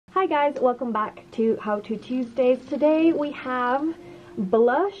Hi guys, welcome back to How To Tuesdays. Today we have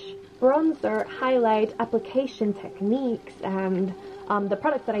blush, bronzer, highlight, application techniques, and the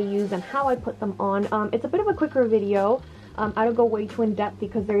products that I use and how I put them on. It's a bit of a quicker video. I don't go way too in depth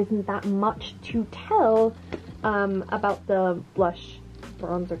because there isn't that much to tell about the blush,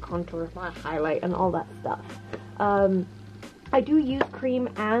 bronzer, contour, highlight, and all that stuff. I do use cream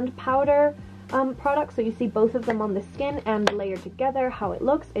and powder products, so you see both of them on the skin and layered together how it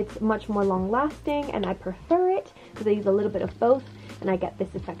looks. It's much more long lasting and I prefer it because I use a little bit of both and I get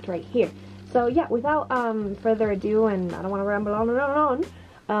this effect right here. So yeah, without further ado, and I don't want to ramble on and on and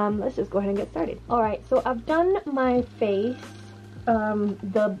on, let's just go ahead and get started. Alright, so I've done my face,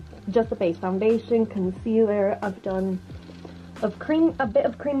 just the base foundation, concealer. I've done a bit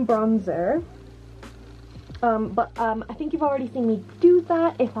of cream bronzer. But I think you've already seen me do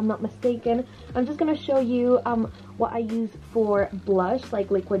that, if I'm not mistaken. I'm just going to show you what I use for blush,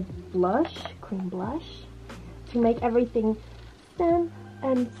 like liquid blush, cream blush, to make everything stand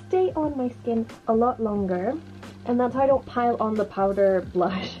and stay on my skin a lot longer. And that's how I don't pile on the powder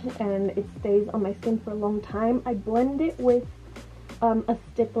blush and it stays on my skin for a long time. I blend it with a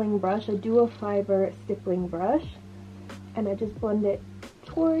stippling brush, a duo fiber stippling brush, and I just blend it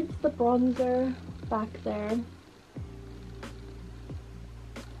towards the bronzer back there.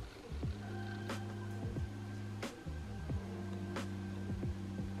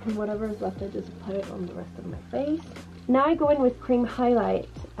 And whatever is left, I just apply it on the rest of my face. Now I go in with cream highlight,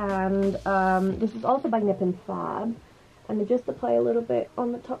 and this is also by Nip and Fab, and I just apply a little bit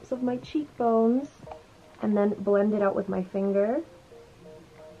on the tops of my cheekbones and then blend it out with my finger.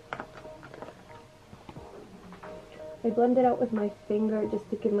 I blend it out with my finger just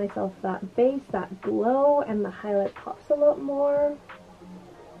to give myself that base, that glow, and the highlight pops a lot more.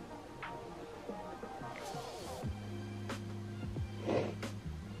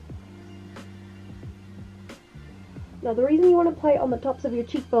 Now the reason you want to apply it on the tops of your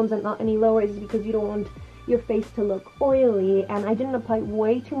cheekbones and not any lower is because you don't want your face to look oily, and I didn't apply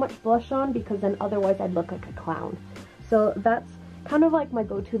way too much blush on because then otherwise I'd look like a clown. So that's kind of like my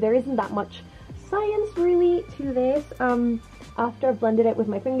go-to. There isn't that much science really to this. After I've blended it with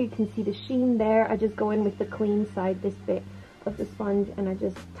my finger, you can see the sheen there. I just go in with the clean side, this bit of the sponge, and I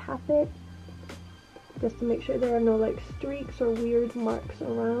just tap it just to make sure there are no like streaks or weird marks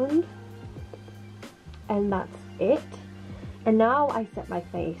around. And that's it. And now I set my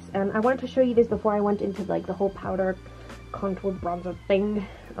face, and I wanted to show you this before I went into like the whole powder contour bronzer thing,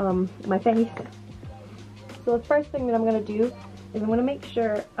 my face. So the first thing that I'm going to do is I'm going to make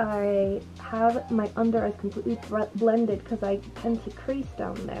sure I have my under eyes completely blended because I tend to crease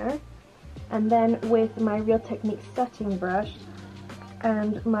down there. And then with my Real Technique setting brush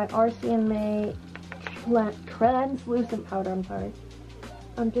and my RCMA translucent powder,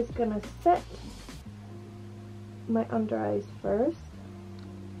 I'm just going to set my under eyes first.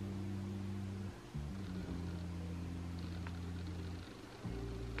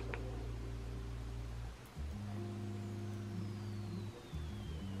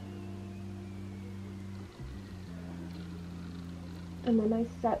 And then I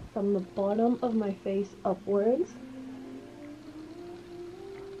set from the bottom of my face upwards,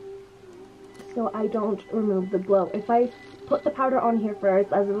 so I don't remove the glow. If I put the powder on here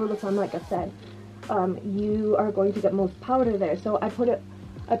first, as a rule of thumb, like I said, you are going to get most powder there. So I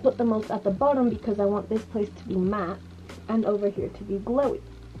put the most at the bottom because I want this place to be matte and over here to be glowy.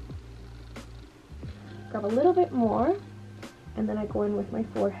 Grab a little bit more, and then I go in with my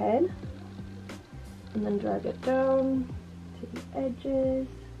forehead, and then drag it down to the edges.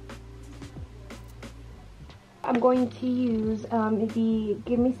 I'm going to use the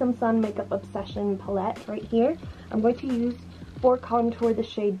Give Me Some Sun Makeup Obsession palette right here. I'm going to use for contour the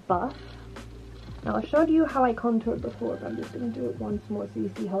shade Buff. Now I showed you how I contoured before, but I'm just going to do it once more so you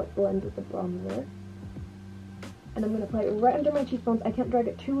see how it blends with the bronzer. And I'm going to apply it right under my cheekbones. I can't drag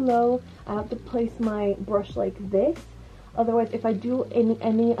it too low. I have to place my brush like this. Otherwise, if I do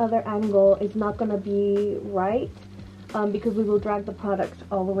any other angle, it's not going to be right. Because we will drag the product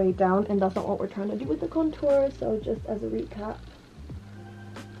all the way down, and that's not what we're trying to do with the contour. So just as a recap,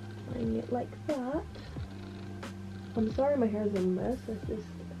 applying it like that. I'm sorry my hair is a mess,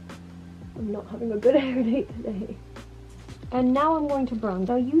 I'm not having a good hair day today. And now I'm going to bronze.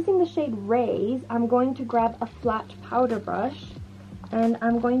 Now using the shade Raise, I'm going to grab a flat powder brush, and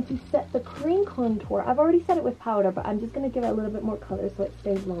I'm going to set the cream contour. I've already set it with powder, but I'm just going to give it a little bit more color so it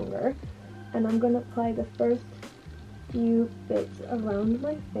stays longer. And I'm going to apply the first few bits around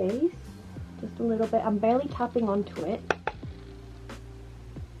my face, just a little bit. I'm barely tapping onto it.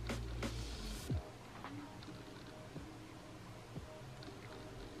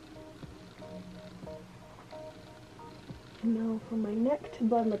 Now for my neck to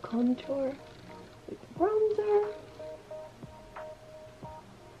blend the contour with bronzer.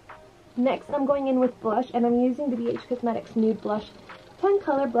 Next I'm going in with blush, and I'm using the BH Cosmetics Nude Blush 10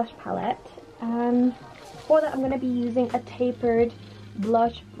 color blush palette. And for that I'm going to be using a tapered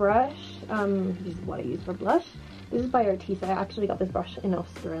blush brush. This is what I use for blush. This is by Artisa. I actually got this brush in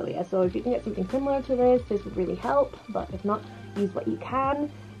Australia, so if you can get something similar to this would really help, but if not, use what you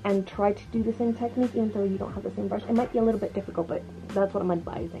can and try to do the same technique even though you don't have the same brush. It might be a little bit difficult, but that's what I'm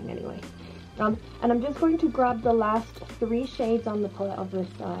advising anyway. And I'm just going to grab the last 3 shades on the palette of this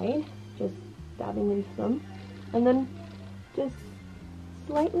side, just dabbing into them, and then just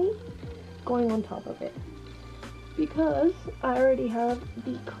slightly going on top of it. Because I already have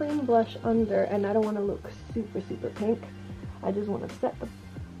the cream blush under and I don't want to look super pink, I just want to set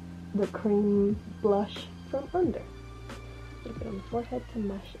the cream blush from under. A little bit on the forehead to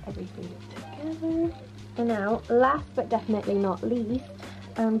mash everything together. And now, last but definitely not least,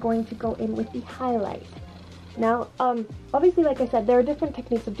 I'm going to go in with the highlight. Now, obviously, like I said, there are different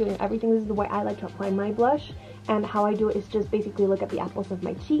techniques of doing everything. This is the way I like to apply my blush, and how I do it is just basically look at the apples of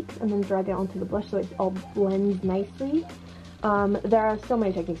my cheeks and then drag it onto the blush so it all blends nicely. There are so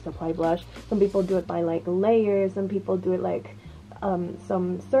many techniques to apply blush. Some people do it by like layers, some people do it like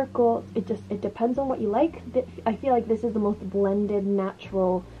some circles. It depends on what you like. I feel like this is the most blended,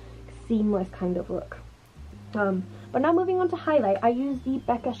 natural, seamless kind of look. But now moving on to highlight, I use the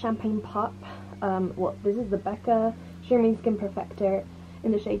Becca Champagne Pop. Well, this is the Becca Sheer Skin Perfector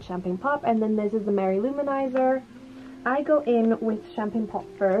in the shade Champagne Pop, and then this is the Mary Luminizer. I go in with Champagne Pop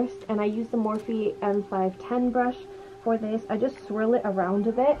first, and I use the Morphe M510 brush for this. I just swirl it around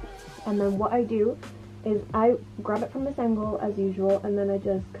a bit, and then what I do is I grab it from this angle as usual, and then I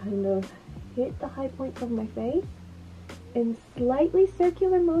just kind of hit the high points of my face in slightly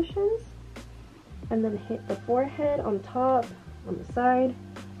circular motions, and then hit the forehead on top, on the side.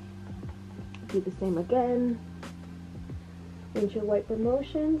 Do the same again. Windshield wiper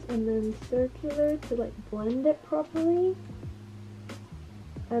motions, and then circular to like blend it properly.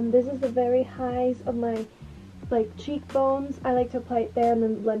 And this is the very highs of my like cheekbones. I like to apply it there and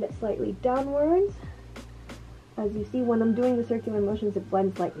then blend it slightly downwards. As you see, when I'm doing the circular motions, it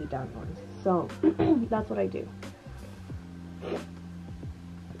blends slightly downwards. So that's what I do.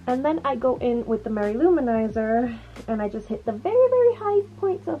 And then I go in with the Mary Luminizer, and I just hit the very high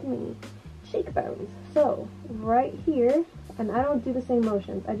points of me cheekbones. So right here, and I don't do the same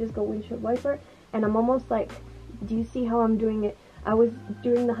motions. I just go windshield wiper, and I'm almost like, do you see how I'm doing it? I was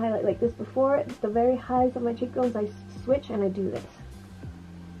doing the highlight like this before. The very highs of my cheekbones, I switch and I do this.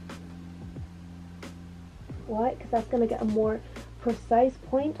 Why? Because that's going to get a more precise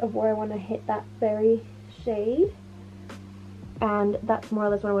point of where I want to hit that very shade. And that's more or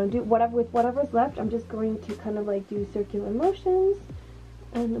less what I want to do. With whatever's left, I'm just going to kind of like do circular motions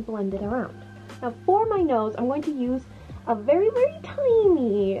and blend it around. Now for my nose, I'm going to use a very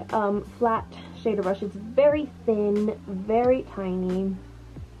tiny flat shader brush. It's very thin, very tiny. I'm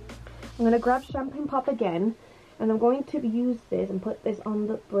going to grab Champagne Pop again, and I'm going to use this and put this on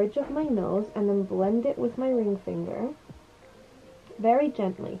the bridge of my nose and then blend it with my ring finger very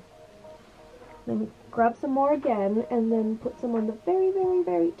gently. Then grab some more again and then put some on the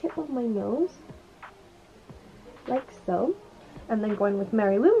very tip of my nose, like so. And then go in with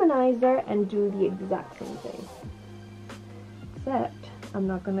Mary Luminizer and do the exact same thing. Except I'm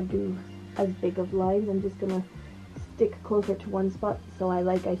not going to do as big of lines. I'm just going to stick closer to one spot. So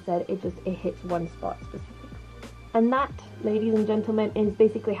like I said, it hits one spot specifically. And that, ladies and gentlemen, is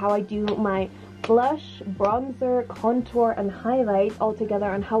basically how I do my blush, bronzer, contour, and highlight all together,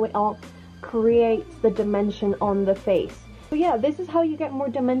 and how it all creates the dimension on the face. So yeah, this is how you get more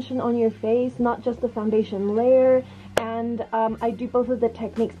dimension on your face, not just the foundation layer. And I do both of the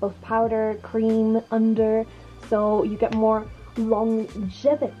techniques, both powder, cream, under, so you get more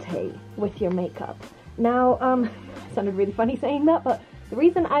longevity with your makeup. Now, it sounded really funny saying that, but the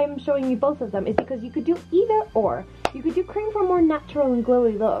reason I'm showing you both of them is because you could do either or. You could do cream for a more natural and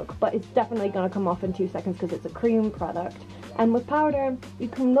glowy look, but it's definitely going to come off in 2 seconds because it's a cream product. And with powder, you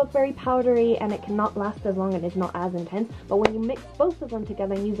can look very powdery and it cannot last as long and it's not as intense. But when you mix both of them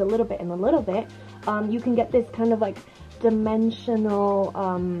together and use a little bit and a little bit, you can get this kind of like dimensional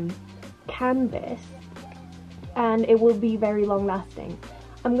canvas, and it will be very long lasting.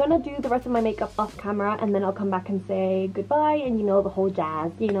 I'm gonna do the rest of my makeup off camera, and then I'll come back and say goodbye and you know, the whole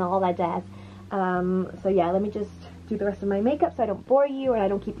jazz, you know, all that jazz. So yeah, let me just do the rest of my makeup so I don't bore you and I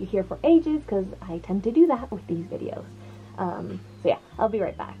don't keep you here for ages, because I tend to do that with these videos. So yeah, I'll be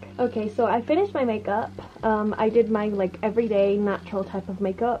right back. Okay, so I finished my makeup. I did my like everyday natural type of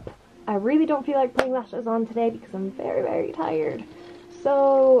makeup, I really don't feel like putting lashes on today because I'm very, very tired.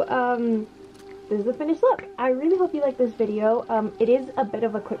 So, this is the finished look. I really hope you like this video. It is a bit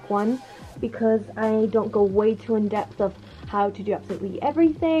of a quick one because I don't go way too in depth of how to do absolutely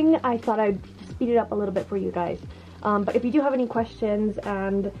everything. I thought I'd speed it up a little bit for you guys. But if you do have any questions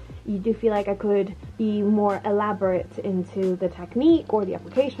and you do feel like I could be more elaborate into the technique or the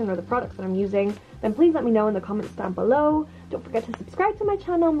application or the products that I'm using, then please let me know in the comments down below. Don't forget to subscribe to my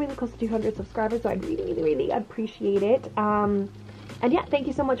channel. I'm really close to 200 subscribers, so I'd really appreciate it. And yeah, thank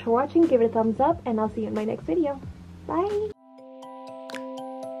you so much for watching. Give it a thumbs up, and I'll see you in my next video. Bye!